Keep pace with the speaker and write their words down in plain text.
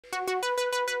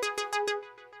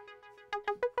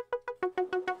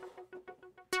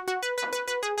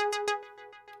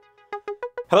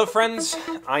Hello friends,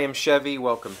 I am Chevee.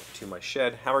 Welcome to my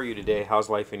shed. How are you today? How's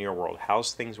life in your world?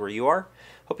 How's things where you are?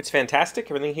 Hope it's fantastic.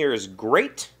 Everything here is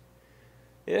great-ish.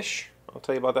 I'll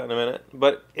tell you about that in a minute.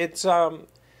 But it's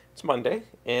Monday,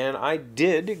 and I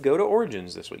did go to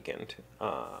Origins this weekend.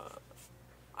 I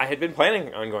had been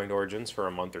planning on going to Origins for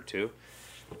a month or two,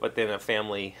 but then a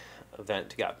family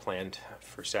event got planned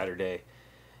for Saturday,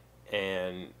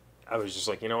 and I was just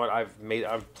like, you know what,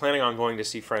 I'm planning on going to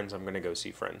see friends. I'm going to go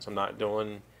see friends. I'm not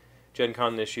doing Gen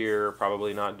Con this year,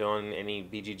 probably not doing any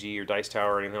BGG or Dice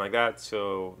Tower or anything like that,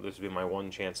 so this would be my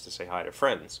one chance to say hi to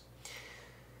friends.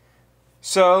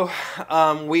 So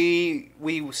we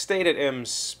stayed at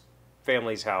M's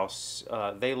family's house.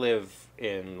 They live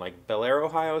in like Bel Air,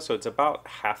 Ohio, so it's about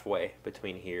halfway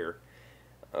between here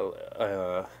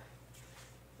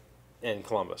and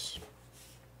Columbus.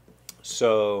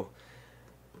 So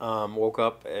woke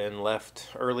up and left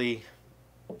early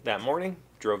that morning,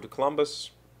 drove to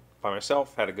Columbus by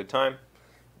myself, had a good time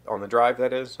on the drive,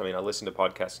 that is. I mean, I listened to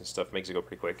podcasts and stuff, makes it go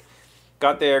pretty quick.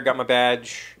 Got there, got my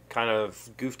badge, kind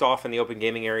of goofed off in the open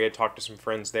gaming area, talked to some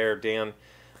friends there. Dan,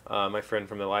 my friend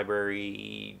from the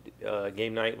library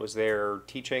game night, was there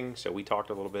teaching, so we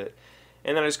talked a little bit.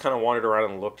 And then I just kind of wandered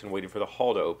around and looked and waited for the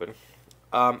hall to open.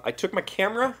 I took my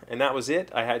camera, and that was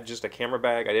it. I had just a camera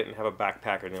bag. I didn't have a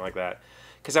backpack or anything like that,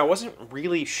 because I wasn't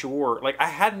really sure. Like, I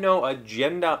had no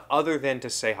agenda other than to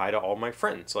say hi to all my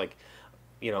friends. Like,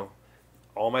 you know,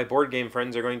 all my board game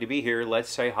friends are going to be here. Let's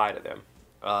say hi to them.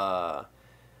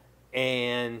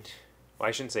 And, well,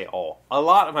 I shouldn't say all. A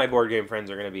lot of my board game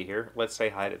friends are going to be here. Let's say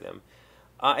hi to them.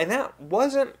 And that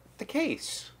wasn't the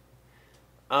case.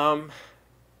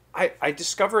 I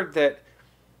discovered that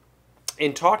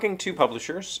in talking to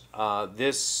publishers,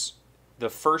 the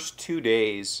first 2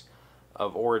 days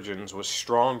of Origins was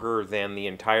stronger than the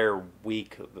entire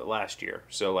week last year.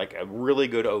 So, like, a really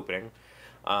good opening.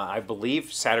 I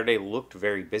believe Saturday looked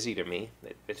very busy to me.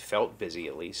 It felt busy,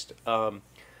 at least.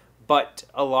 But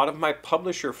a lot of my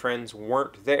publisher friends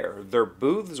weren't there. Their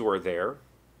booths were there,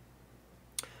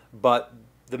 but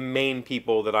the main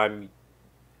people that I'm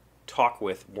talk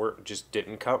with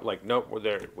didn't come. Like, nope, we're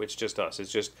there. It's just us.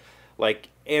 It's just like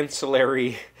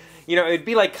ancillary. You know, it'd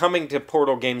be like coming to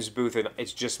Portal Games booth and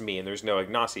it's just me and there's no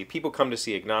Ignacy. People come to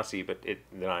see Ignacy, but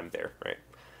then I'm there, right?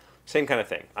 Same kind of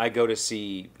thing. I go to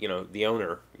see, you know, the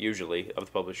owner, usually, of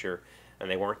the publisher, and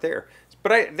they weren't there.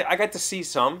 But I got to see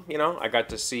some, you know. I got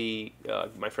to see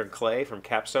my friend Clay from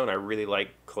Capstone. I really like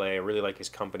Clay. I really like his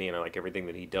company, and I like everything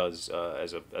that he does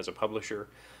as a publisher.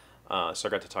 So I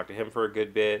got to talk to him for a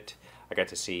good bit. I got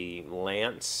to see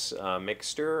Lance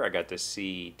Mixter. I got to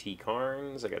see T.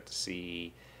 Carnes. I got to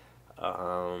see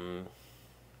my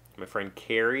friend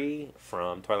Carrie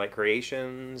from Twilight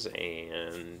Creations,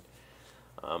 and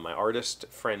my artist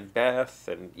friend Beth.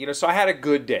 And, you know, so I had a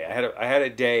good day. I had a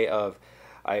day of,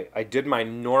 I did my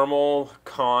normal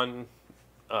con,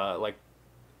 like,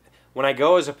 when I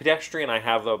go as a pedestrian, I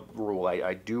have a rule.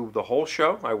 I do the whole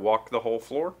show. I walk the whole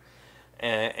floor.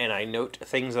 And I note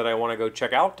things that I want to go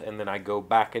check out, and then I go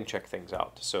back and check things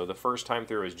out. So the first time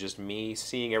through is just me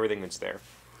seeing everything that's there,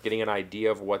 getting an idea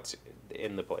of what's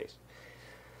in the place.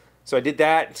 So I did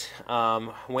that,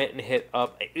 went and hit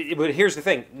up, but here's the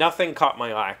thing, nothing caught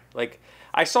my eye. Like,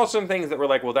 I saw some things that were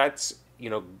like, well, that's, you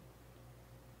know,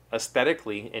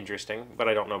 aesthetically interesting, but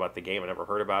I don't know about the game. I never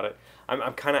heard about it.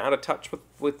 I'm kind of out of touch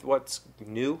with what's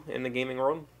new in the gaming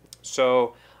world.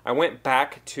 So I went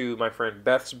back to my friend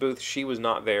Beth's booth. She was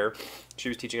not there. She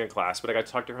was teaching a class, but I got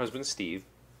to talk to her husband, Steve,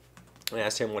 and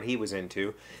asked him what he was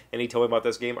into, and he told me about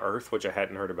this game, Earth, which I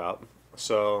hadn't heard about.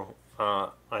 So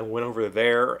I went over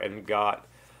there and got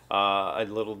a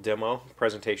little demo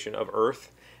presentation of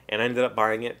Earth, and I ended up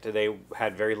buying it. They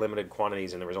had very limited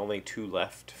quantities, and there was only 2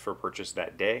 left for purchase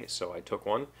that day, so I took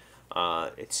one.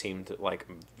 It seemed like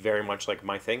very much like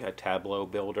my thing, a Tableau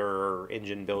builder,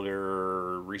 engine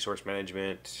builder, resource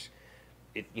management.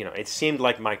 It seemed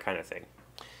like my kind of thing.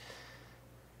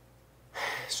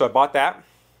 So I bought that.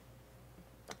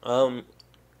 And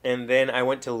then I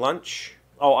went to lunch.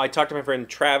 Oh, I talked to my friend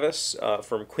Travis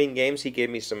from Queen Games. He gave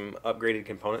me some upgraded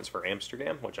components for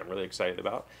Amsterdam, which I'm really excited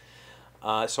about.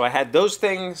 So I had those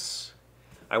things.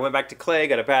 I went back to Clay,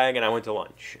 got a bag, and I went to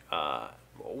lunch.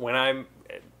 When I'm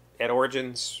at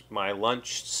Origins, my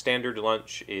standard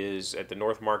lunch is at the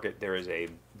North Market. There is a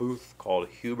booth called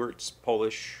Hubert's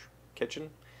Polish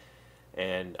Kitchen,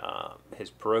 and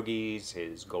his pierogies,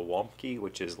 his gołąbki,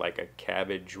 which is like a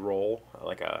cabbage roll,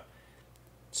 like a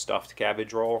stuffed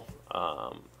cabbage roll.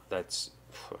 It's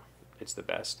the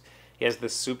best. He has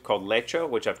this soup called lecho,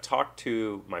 which I've talked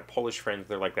to my Polish friends.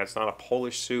 They're like, that's not a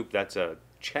Polish soup. That's a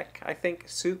Czech, I think,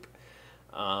 soup.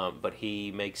 But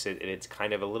he makes it, and it's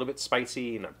kind of a little bit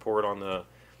spicy, and I pour it on the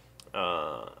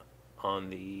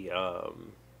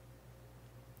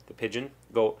pigeon.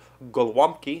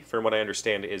 Gołąbki, from what I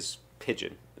understand, is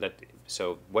pigeon.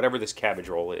 So whatever this cabbage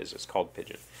roll is, it's called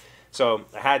pigeon. So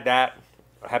I had that.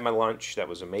 I had my lunch. That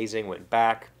was amazing. Went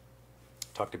back.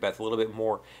 Talked to Beth a little bit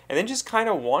more. And then just kind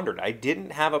of wandered. I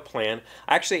didn't have a plan.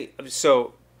 Actually,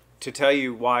 so to tell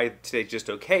you why today's just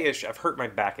okay-ish, I've hurt my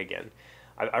back again.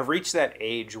 I've reached that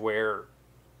age where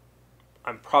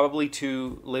I'm probably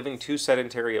living too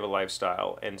sedentary of a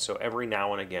lifestyle. And so every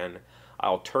now and again,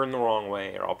 I'll turn the wrong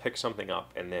way or I'll pick something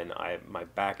up, and then my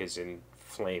back is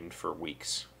inflamed for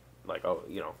weeks. Like,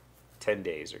 10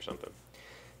 days or something.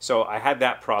 So I had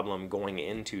that problem going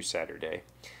into Saturday.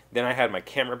 Then I had my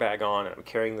camera bag on, and I'm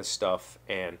carrying this stuff,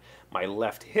 and my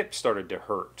left hip started to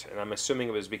hurt. And I'm assuming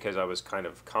it was because I was kind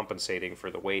of compensating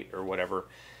for the weight or whatever.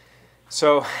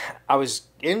 So I was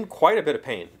in quite a bit of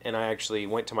pain, and I actually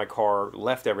went to my car,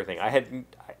 left everything.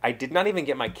 I did not even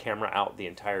get my camera out the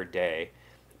entire day.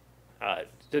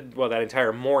 That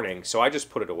entire morning, so I just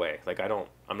put it away. Like,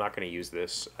 I'm not going to use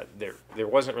this. There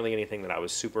wasn't really anything that I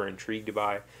was super intrigued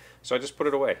by, so I just put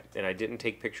it away, and I didn't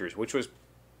take pictures, which was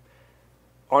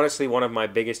honestly one of my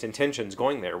biggest intentions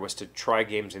going there, was to try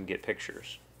games and get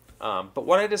pictures. But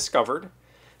what I discovered,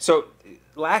 so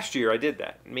last year I did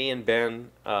that. Me and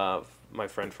Ben, my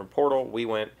friend from Portal, we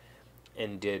went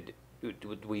and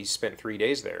we spent 3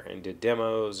 days there and did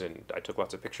demos, and I took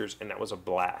lots of pictures, and that was a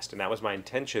blast. And that was my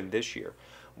intention this year.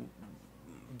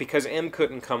 Because M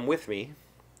couldn't come with me,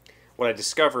 what I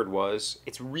discovered was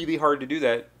it's really hard to do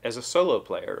that as a solo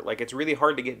player. Like, it's really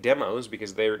hard to get demos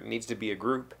because there needs to be a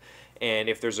group. And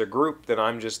if there's a group, then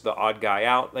I'm just the odd guy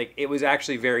out. Like, it was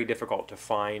actually very difficult to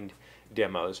find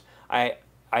demos. I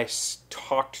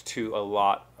talked to a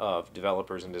lot of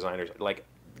developers and designers, like,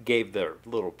 gave the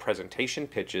little presentation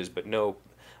pitches, but no,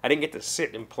 I didn't get to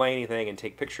sit and play anything and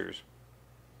take pictures.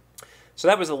 So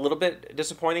that was a little bit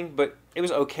disappointing, but it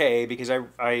was okay because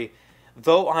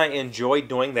though I enjoyed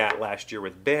doing that last year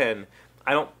with Ben,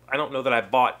 I don't know that I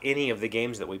bought any of the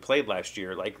games that we played last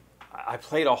year. Like, I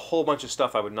played a whole bunch of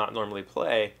stuff I would not normally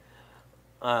play,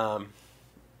 and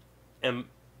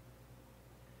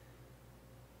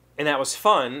that was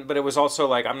fun, but it was also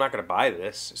like, I'm not going to buy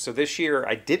this. So this year,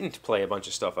 I didn't play a bunch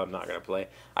of stuff I'm not going to play.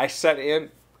 I sat in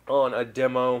on a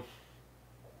demo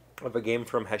of a game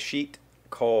from Hachette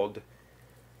called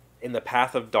In the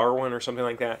Path of Darwin or something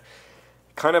like that.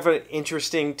 Kind of an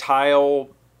interesting tile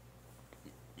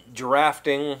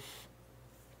drafting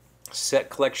set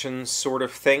collection sort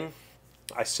of thing.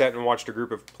 I sat and watched a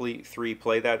group of three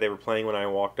play that. They were playing when I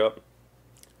walked up.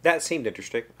 That seemed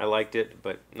interesting. I liked it,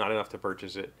 but not enough to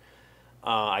purchase it.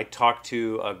 I talked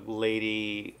to a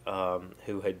lady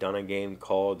who had done a game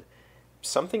called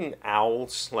something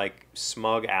Owls, like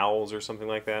Smug Owls or something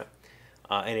like that.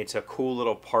 And it's a cool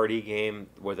little party game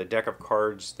with a deck of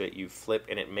cards that you flip,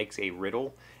 and it makes a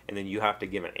riddle, and then you have to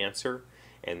give an answer,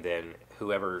 and then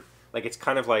whoever, like, it's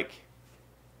kind of like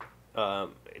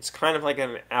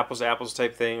an apples to apples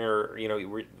type thing, or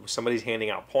somebody's handing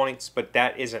out points, but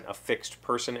that isn't a fixed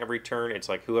person every turn. It's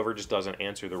like whoever just doesn't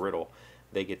answer the riddle,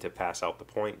 they get to pass out the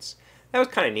points. That was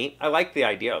kind of neat. I like the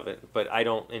idea of it, but I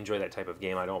don't enjoy that type of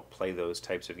game. I don't play those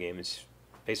types of games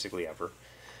basically ever.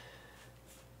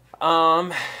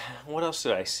 What else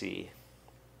did I see?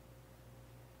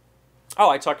 Oh,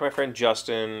 I talked to my friend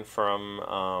Justin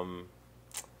from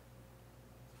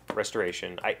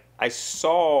Restoration. I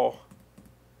saw.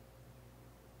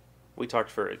 We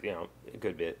talked for a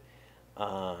good bit.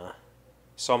 Saw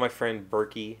my friend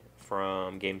Berkey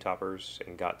from Game Toppers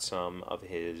and got some of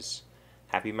his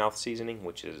Happy Mouth seasoning,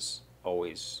 which is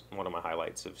always one of my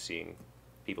highlights of seeing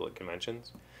people at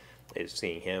conventions. Is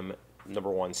seeing him.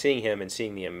 Number one, seeing him and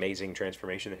seeing the amazing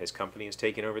transformation that his company has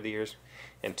taken over the years,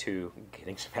 and two,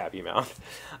 getting some Happy Mouth.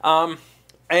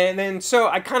 And then, so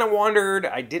I kind of wandered.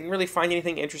 I didn't really find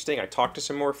anything interesting. I talked to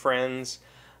some more friends.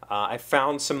 I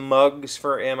found some mugs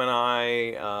for Em and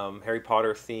I, Harry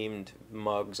Potter themed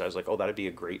mugs. I was like, oh, that'd be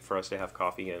great for us to have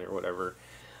coffee in or whatever.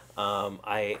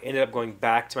 I ended up going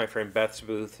back to my friend Beth's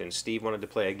booth, and Steve wanted to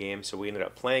play a game, so we ended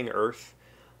up playing Earth.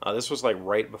 This was like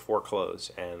right before close,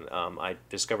 and I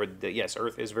discovered that, yes,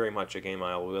 Earth is very much a game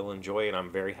I will enjoy, and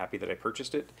I'm very happy that I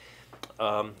purchased it.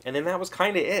 And then that was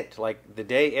kind of it. Like, the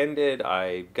day ended,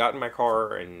 I got in my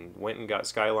car and went and got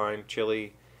Skyline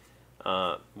chili.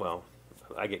 Well,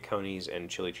 I get Coney's and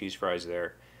chili cheese fries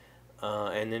there,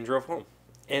 and then drove home.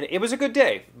 And it was a good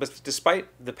day, but despite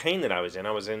the pain that I was in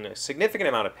a significant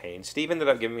amount of pain. Steve ended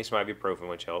up giving me some ibuprofen,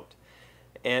 which helped.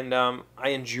 And I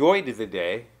enjoyed the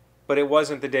day, but it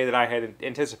wasn't the day that I had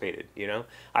anticipated, you know?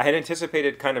 I had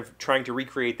anticipated kind of trying to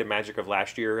recreate the magic of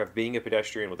last year, of being a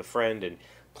pedestrian with a friend and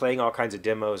playing all kinds of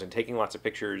demos and taking lots of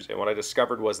pictures. And what I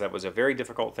discovered was that was a very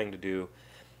difficult thing to do.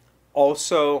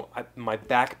 Also, my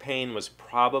back pain was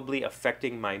probably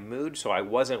affecting my mood, so I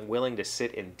wasn't willing to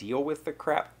sit and deal with the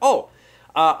crap. Oh!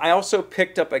 I also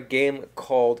picked up a game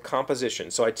called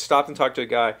Composition. So I stopped and talked to a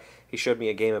guy. He showed me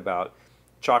a game about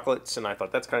chocolates, and I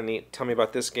thought, that's kind of neat. Tell me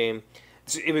about this game.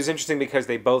 It was interesting because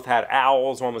they both had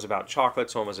owls. One was about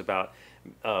chocolates. One was about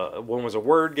one was a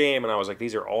word game, and I was like,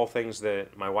 these are all things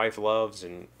that my wife loves.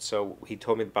 And so he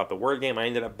told me about the word game. I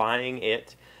ended up buying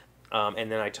it, and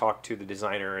then I talked to the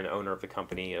designer and owner of the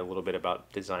company a little bit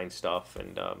about design stuff,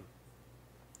 and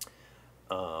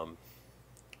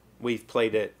we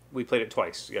played it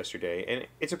twice yesterday, and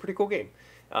it's a pretty cool game.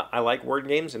 I like word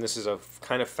games, and this is a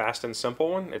kind of fast and simple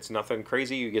one. It's nothing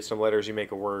crazy. You get some letters, you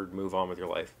make a word, move on with your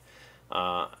life.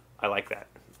 I like that.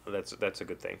 That's a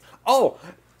good thing. Oh,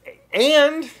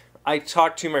 and I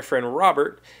talked to my friend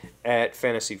Robert at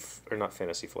not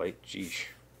Fantasy Flight. Geesh,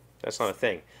 that's not a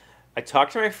thing. I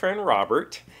talked to my friend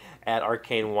Robert at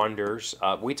Arcane Wonders.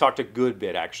 We talked a good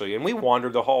bit, actually, and we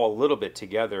wandered the hall a little bit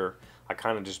together. I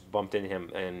kind of just bumped into him,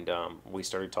 and we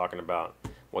started talking about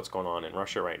what's going on in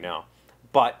Russia right now.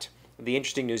 But the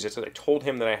interesting news is that I told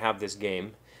him that I have this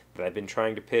game that I've been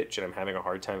trying to pitch, and I'm having a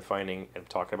hard time finding, and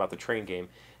talking about the train game.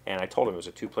 And I told him it was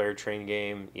a 2-player train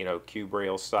game, you know, cube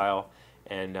rail style.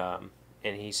 And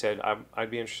he said, I'd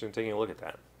be interested in taking a look at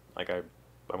that. Like, I'm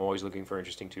always looking for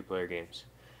interesting 2-player games.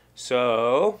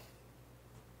 So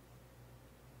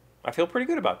I feel pretty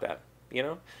good about that. You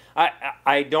know,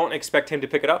 I don't expect him to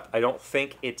pick it up. I don't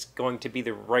think it's going to be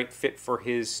the right fit for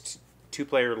his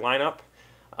 2-player lineup,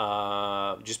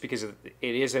 just because it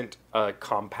isn't a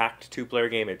compact 2-player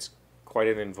game. It's quite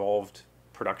an involved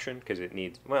production because it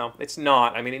needs, well, it's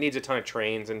not. I mean, it needs a ton of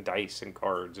trains and dice and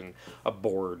cards and a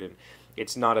board, and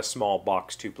it's not a small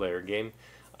box 2-player game.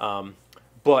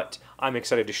 But I'm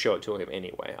excited to show it to him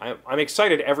anyway. I'm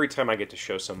excited every time I get to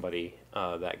show somebody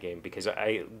that game, because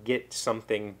I get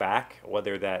something back,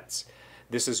 whether that's,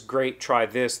 this is great, try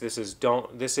this, this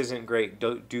isn't great,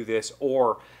 don't do this,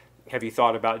 or have you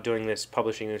thought about doing this,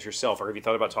 publishing this yourself, or have you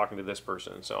thought about talking to this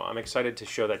person? So I'm excited to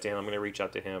show that to him. I'm going to reach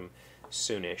out to him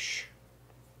soonish.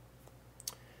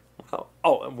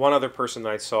 Oh, and one other person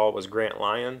that I saw was Grant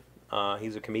Lyon.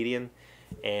 He's a comedian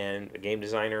and a game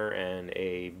designer and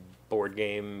a board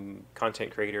game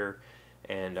content creator,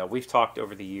 and we've talked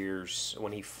over the years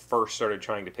when he first started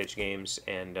trying to pitch games,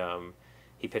 and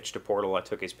he pitched a Portal. I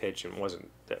took his pitch, and wasn't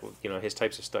that, you know, his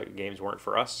types of games weren't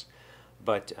for us,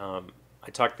 but I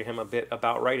talked to him a bit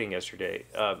about writing yesterday,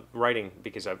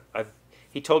 because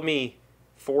he told me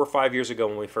 4 or 5 years ago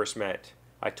when we first met,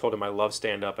 I told him I love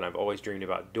stand-up and I've always dreamed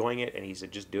about doing it, and he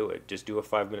said, just do it, just do a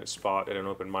 5-minute spot at an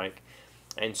open mic.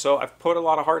 And so I've put a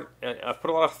lot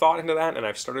of thought into that, and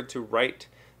I've started to write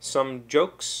some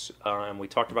jokes, and we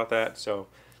talked about that. So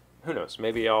who knows?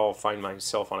 Maybe I'll find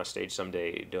myself on a stage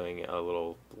someday doing a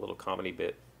little comedy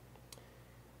bit.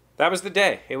 That was the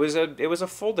day. It was a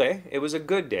full day. It was a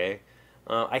good day.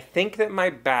 I think that my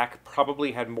back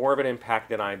probably had more of an impact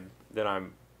than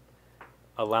I'm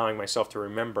allowing myself to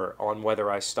remember on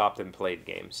whether I stopped and played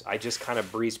games. I just kind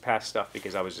of breezed past stuff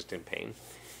because I was just in pain.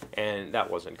 And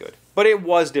that wasn't good. But it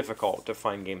was difficult to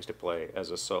find games to play as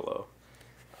a solo.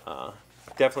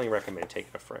 Definitely recommend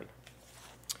taking a friend.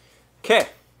 Okay,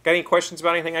 got any questions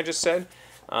about anything I just said?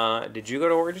 Did you go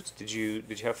to Origins? Did you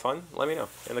have fun? Let me know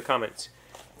in the comments.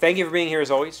 Thank you for being here as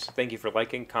always. Thank you for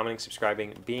liking, commenting,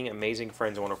 subscribing, being amazing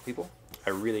friends and wonderful people. I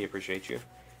really appreciate you.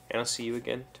 And I'll see you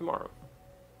again tomorrow.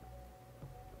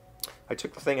 I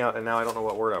took the thing out and now I don't know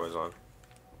what word I was on.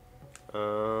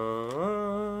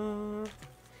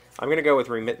 I'm going to go with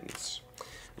remittance.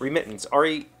 Remittance,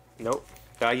 nope,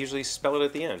 I usually spell it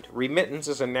at the end. Remittance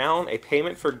is a noun, a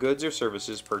payment for goods or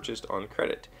services purchased on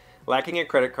credit. Lacking a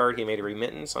credit card, he made a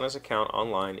remittance on his account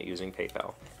online using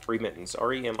PayPal. Remittance,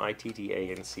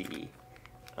 R-E-M-I-T-T-A-N-C-E.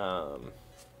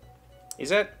 Is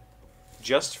that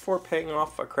just for paying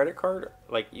off a credit card?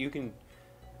 Like, you can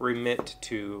remit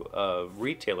to a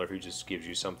retailer who just gives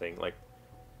you something. Like,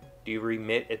 do you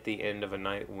remit at the end of a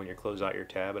night when you close out your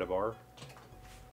tab at a bar?